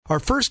Our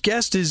first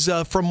guest is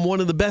from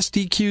one of the best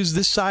DQs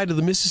this side of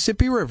the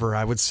Mississippi River,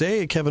 I would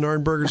say. Kevin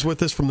Arnberger's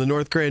with us from the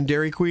North Grand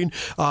Dairy Queen.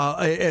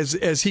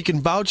 As he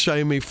can vouch, I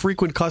am a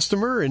frequent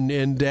customer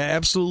and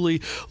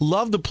absolutely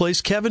love the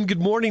place. Kevin,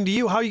 good morning to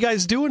you. How are you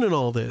guys doing in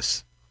all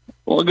this?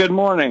 Well, good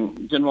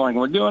morning. Good morning.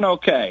 We're doing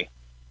okay.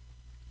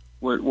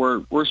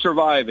 We're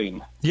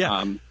surviving.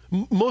 Yeah.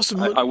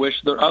 I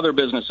wish the other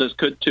businesses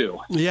could too.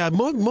 Yeah,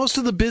 most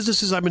of the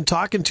businesses I've been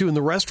talking to in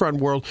the restaurant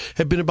world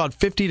have been about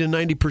 50 to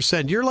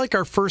 90%. You're like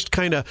our first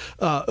kind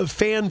of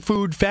fan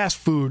food, fast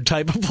food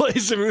type of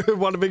place. We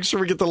want to make sure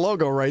we get the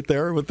logo right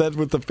there with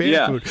the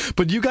fan food.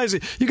 But you guys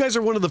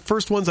are one of the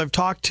first ones I've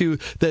talked to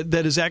that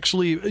is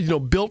actually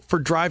built for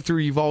drive-through.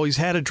 You've always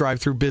had a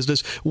drive-through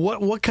business.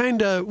 What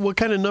kind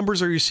of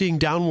numbers are you seeing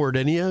downward?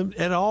 Any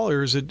at all,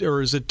 or is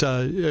it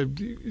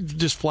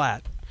just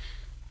flat?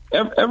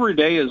 Every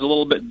day is a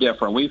little bit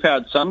different. We've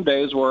had some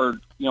days where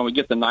we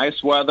get the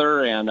nice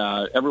weather and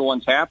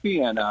everyone's happy,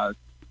 and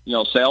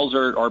sales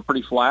are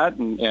pretty flat,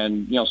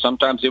 and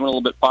sometimes even a little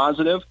bit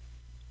positive.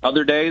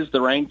 Other days the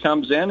rain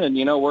comes in and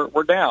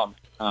we're down.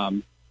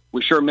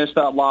 We sure miss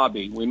that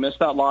lobby. We miss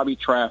that lobby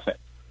traffic.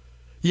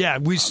 Yeah,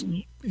 we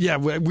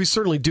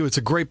certainly do. It's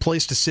a great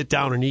place to sit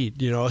down and eat.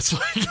 It's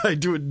like I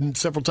do it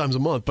several times a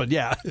month, but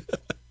yeah.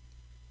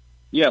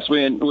 Yes,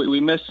 we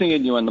miss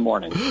seeing you in the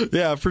morning.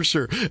 Yeah, for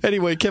sure.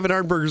 Anyway, Kevin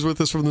Arnberger's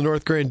with us from the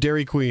North Grand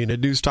Dairy Queen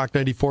at News Talk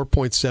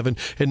 94.7 and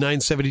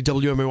 970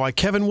 WMAY.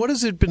 Kevin, what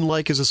has it been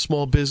like as a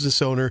small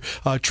business owner,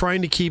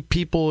 trying to keep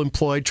people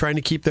employed, trying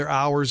to keep their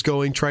hours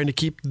going, trying to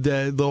keep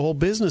the whole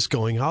business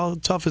going? How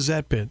tough has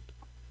that been?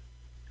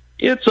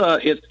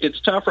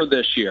 It's tougher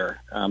this year.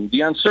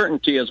 The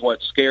uncertainty is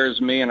what scares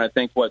me, and I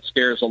think what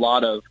scares a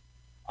lot of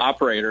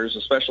operators,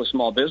 especially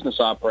small business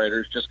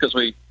operators, just because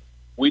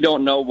we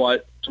don't know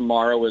what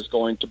tomorrow is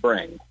going to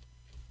bring.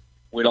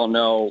 We don't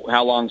know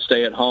how long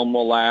stay-at-home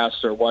will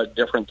last, or what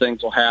different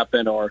things will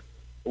happen, or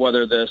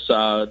whether this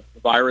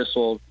virus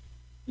will,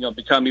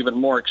 become even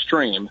more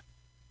extreme.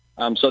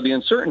 So the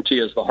uncertainty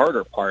is the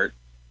harder part.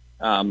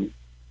 And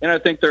I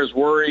think there's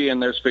worry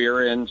and there's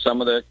fear in some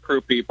of the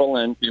crew people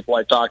and people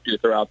I talk to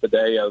throughout the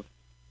day of,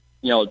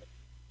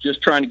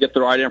 just trying to get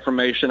the right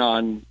information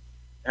on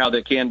how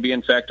they can be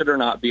infected or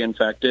not be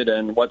infected,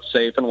 and what's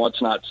safe and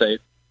what's not safe.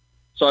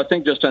 So I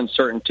think just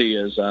uncertainty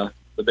is the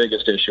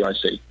biggest issue I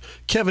see.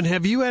 Kevin,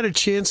 have you had a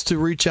chance to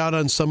reach out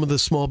on some of the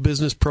small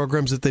business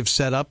programs that they've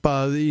set up,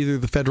 either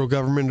the federal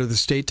government or the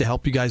state, to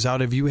help you guys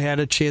out? Have you had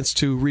a chance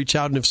to reach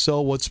out, and if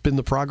so, what's been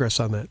the progress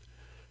on that?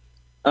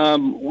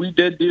 We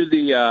did do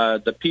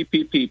the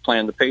PPP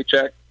plan, the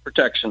Paycheck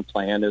Protection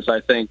Plan, as I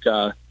think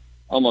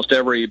almost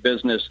every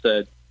business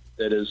that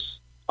is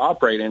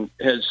operating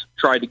has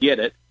tried to get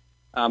it.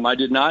 I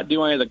did not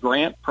do any of the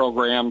grant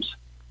programs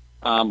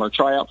or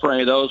try out for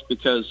any of those,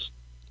 because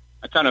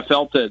I kind of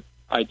felt that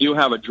I do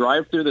have a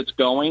drive-through that's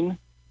going,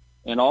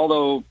 and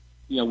although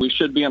we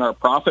should be in our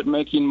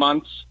profit-making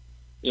months,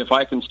 if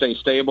I can stay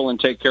stable and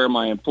take care of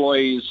my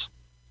employees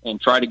and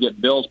try to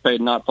get bills paid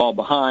and not fall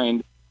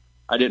behind,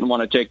 I didn't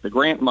want to take the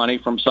grant money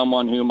from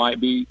someone who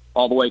might be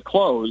all the way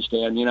closed,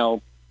 and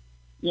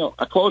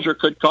a closure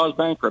could cause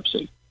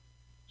bankruptcy.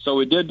 So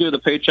we did do the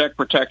Paycheck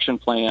Protection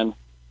Plan,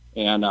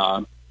 and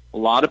a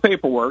lot of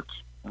paperwork.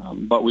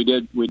 But we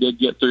did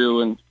get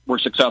through, and we're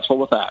successful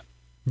with that.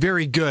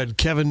 Very good.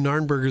 Kevin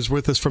Arnberger is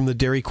with us from the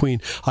Dairy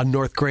Queen on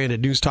North Grand at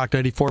News Talk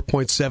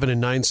 94.7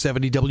 and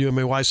 970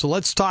 WMAY. So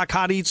let's talk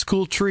hot eats,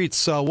 cool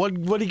treats. What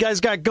do you guys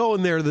got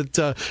going there that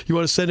you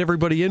want to send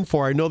everybody in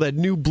for? I know that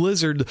new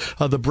Blizzard,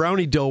 the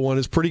brownie dough one,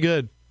 is pretty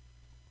good.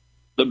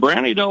 The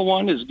brownie dough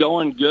one is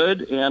going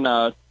good, and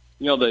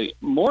the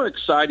more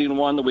exciting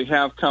one that we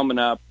have coming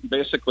up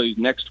basically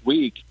next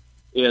week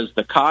is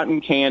the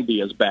cotton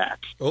candy is back.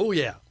 Oh,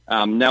 yeah.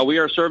 Now, we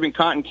are serving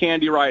cotton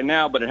candy right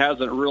now, but it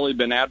hasn't really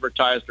been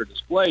advertised or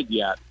displayed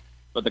yet.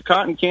 But the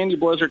cotton candy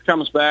blizzard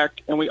comes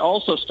back, and we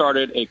also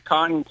started a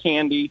cotton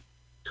candy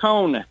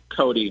cone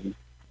coating.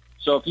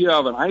 So if you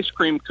have an ice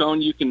cream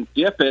cone, you can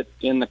dip it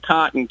in the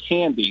cotton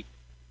candy.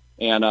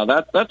 And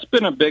that's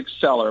been a big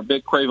seller, a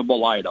big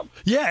craveable item.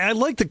 Yeah, I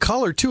like the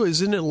color, too.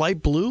 Isn't it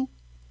light blue?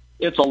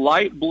 It's a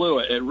light blue.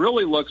 It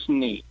really looks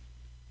neat.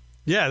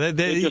 Yeah.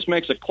 It just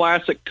makes a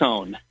classic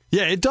cone.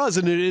 Yeah, it does,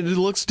 and it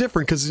looks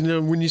different because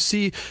when you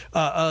see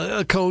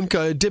a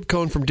dip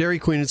cone from Dairy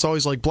Queen, it's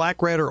always like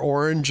black, red, or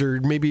orange,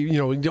 or maybe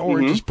the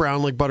orange is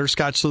brown like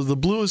butterscotch. So the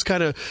blue is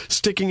kind of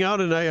sticking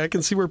out, and I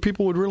can see where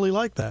people would really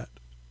like that.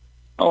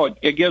 Oh,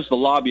 it gives the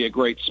lobby a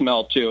great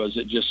smell too, as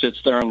it just sits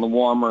there in the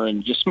warmer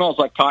and just smells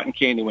like cotton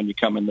candy when you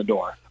come in the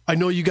door. I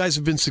know you guys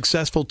have been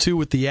successful, too,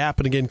 with the app.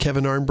 And again,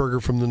 Kevin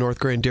Arnberger from the North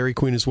Grand Dairy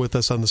Queen is with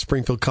us on the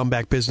Springfield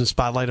Comeback Business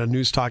Spotlight on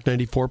News Talk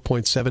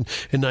 94.7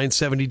 and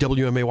 970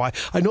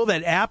 WMAY. I know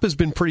that app has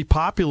been pretty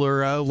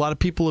popular. A lot of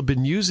people have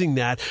been using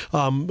that.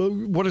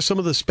 What are some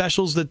of the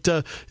specials that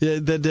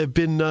have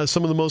been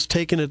some of the most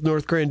taken at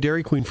North Grand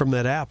Dairy Queen from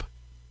that app?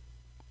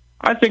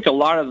 I think a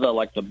lot of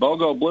the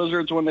BOGO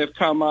Blizzards when they've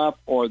come up,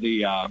 or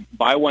the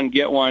buy one,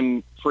 get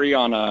one free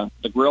on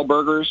the grill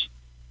burgers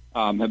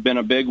have been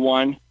a big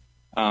one.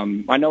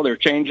 I know they're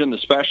changing the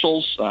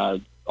specials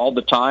all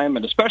the time,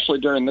 and especially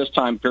during this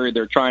time period,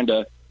 they're trying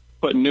to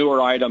put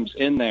newer items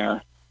in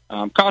there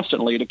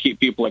constantly to keep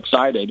people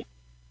excited.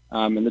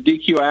 And the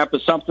DQ app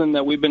is something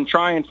that we've been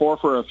trying for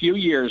a few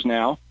years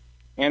now,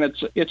 and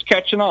it's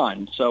catching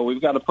on. So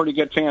we've got a pretty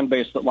good fan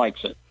base that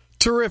likes it.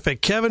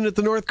 Terrific. Kevin at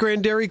the North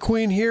Grand Dairy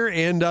Queen here,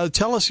 and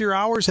tell us your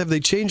hours. Have they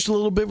changed a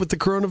little bit with the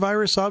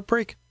coronavirus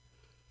outbreak?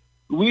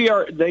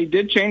 They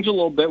did change a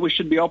little bit. We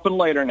should be open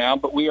later now,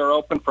 but we are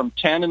open from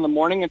 10 in the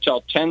morning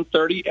until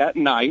 10:30 at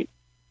night.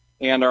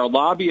 And our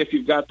lobby, if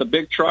you've got the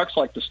big trucks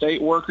like the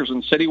state workers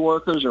and city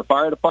workers or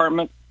fire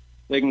department,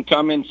 they can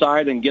come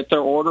inside and get their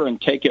order and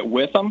take it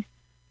with them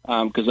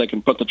because they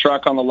can put the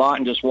truck on the lot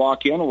and just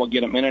walk in, and we'll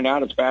get them in and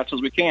out as fast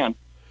as we can.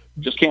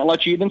 Just can't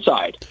let you eat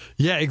inside.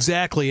 Yeah,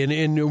 exactly.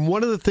 And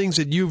one of the things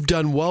that you've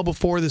done well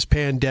before this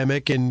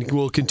pandemic and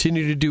will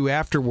continue to do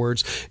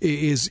afterwards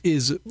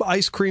is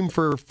ice cream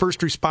for first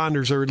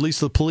responders, or at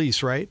least the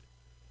police, right?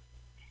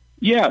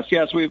 Yes.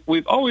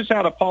 We've always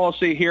had a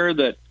policy here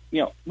that,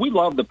 we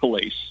love the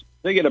police.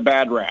 They get a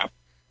bad rap.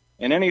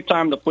 And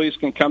anytime the police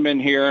can come in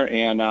here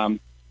and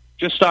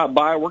just stop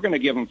by, we're going to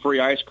give them free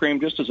ice cream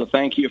just as a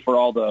thank you for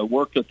all the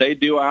work that they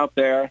do out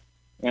there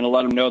and to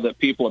let them know that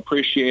people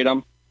appreciate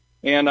them.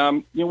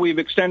 And, we've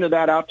extended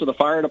that out to the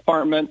fire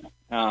department,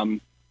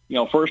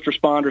 first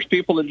responders,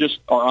 people that just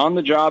are on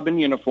the job in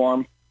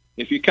uniform.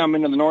 If you come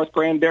into the North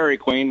Grand Dairy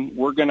Queen,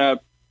 we're gonna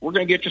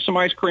get you some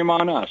ice cream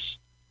on us.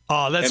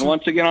 And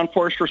once again, on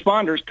first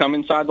responders, come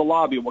inside the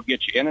lobby. We'll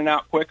get you in and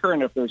out quicker.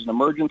 And if there's an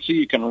emergency,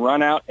 you can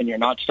run out and you're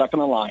not stuck in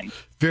the line.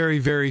 Very,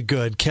 very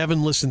good.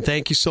 Kevin, listen,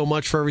 thank you so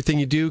much for everything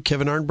you do.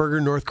 Kevin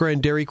Arnberger, North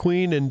Grand Dairy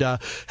Queen, and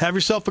have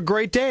yourself a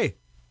great day.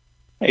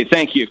 Hey,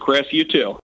 thank you, Chris. You too.